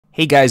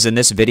Hey guys, in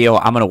this video,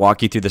 I'm going to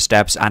walk you through the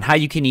steps on how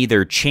you can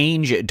either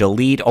change,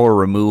 delete, or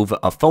remove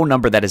a phone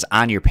number that is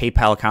on your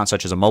PayPal account,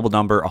 such as a mobile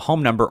number, a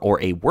home number, or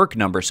a work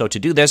number. So to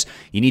do this,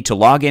 you need to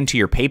log into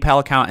your PayPal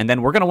account, and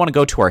then we're going to want to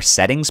go to our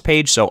settings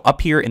page. So up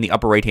here in the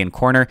upper right-hand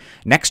corner,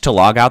 next to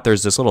logout,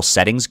 there's this little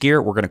settings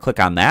gear. We're going to click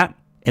on that.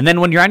 And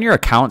then when you're on your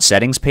account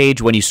settings page,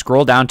 when you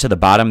scroll down to the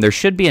bottom, there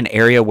should be an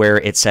area where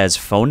it says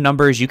phone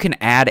numbers. You can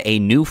add a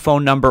new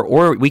phone number,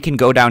 or we can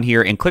go down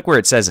here and click where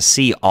it says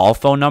see all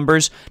phone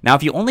numbers. Now,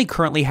 if you only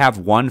currently have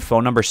one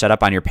phone number set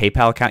up on your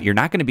PayPal account, you're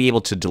not going to be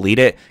able to delete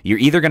it. You're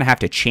either going to have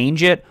to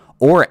change it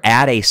or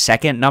add a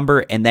second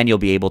number, and then you'll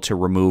be able to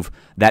remove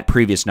that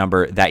previous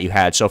number that you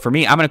had. So for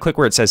me, I'm going to click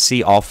where it says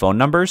see all phone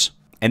numbers.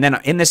 And then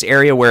in this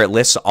area where it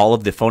lists all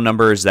of the phone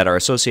numbers that are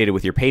associated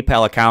with your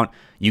PayPal account,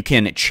 you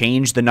can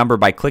change the number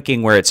by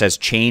clicking where it says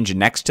change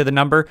next to the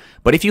number.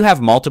 But if you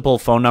have multiple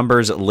phone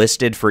numbers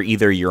listed for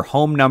either your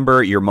home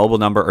number, your mobile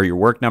number, or your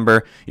work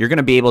number, you're going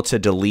to be able to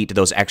delete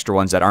those extra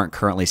ones that aren't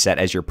currently set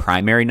as your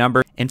primary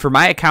number. And for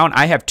my account,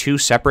 I have two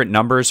separate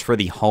numbers for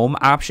the home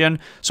option.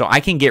 So I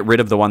can get rid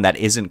of the one that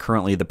isn't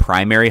currently the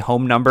primary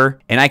home number.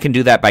 And I can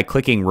do that by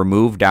clicking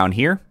remove down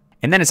here.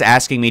 And then it's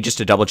asking me just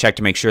to double check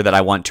to make sure that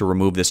I want to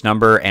remove this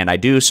number, and I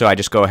do, so I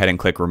just go ahead and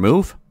click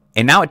remove.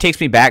 And now it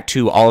takes me back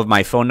to all of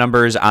my phone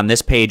numbers. On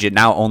this page, it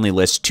now only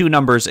lists two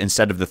numbers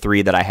instead of the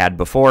three that I had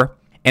before.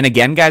 And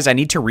again, guys, I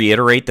need to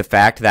reiterate the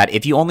fact that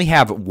if you only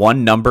have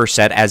one number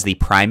set as the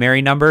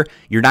primary number,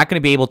 you're not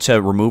going to be able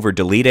to remove or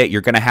delete it.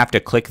 You're going to have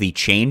to click the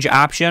change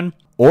option,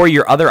 or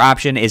your other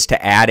option is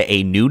to add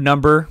a new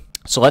number.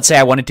 So let's say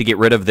I wanted to get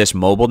rid of this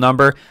mobile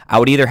number. I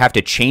would either have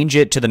to change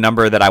it to the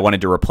number that I wanted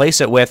to replace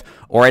it with,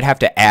 or I'd have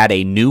to add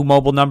a new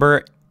mobile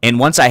number. And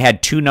once I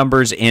had two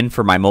numbers in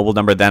for my mobile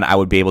number, then I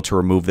would be able to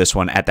remove this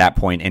one at that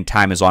point in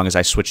time, as long as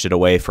I switched it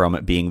away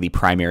from being the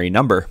primary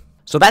number.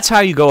 So that's how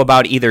you go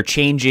about either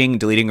changing,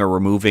 deleting, or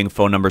removing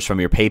phone numbers from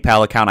your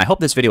PayPal account. I hope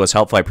this video was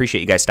helpful. I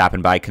appreciate you guys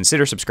stopping by.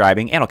 Consider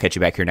subscribing, and I'll catch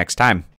you back here next time.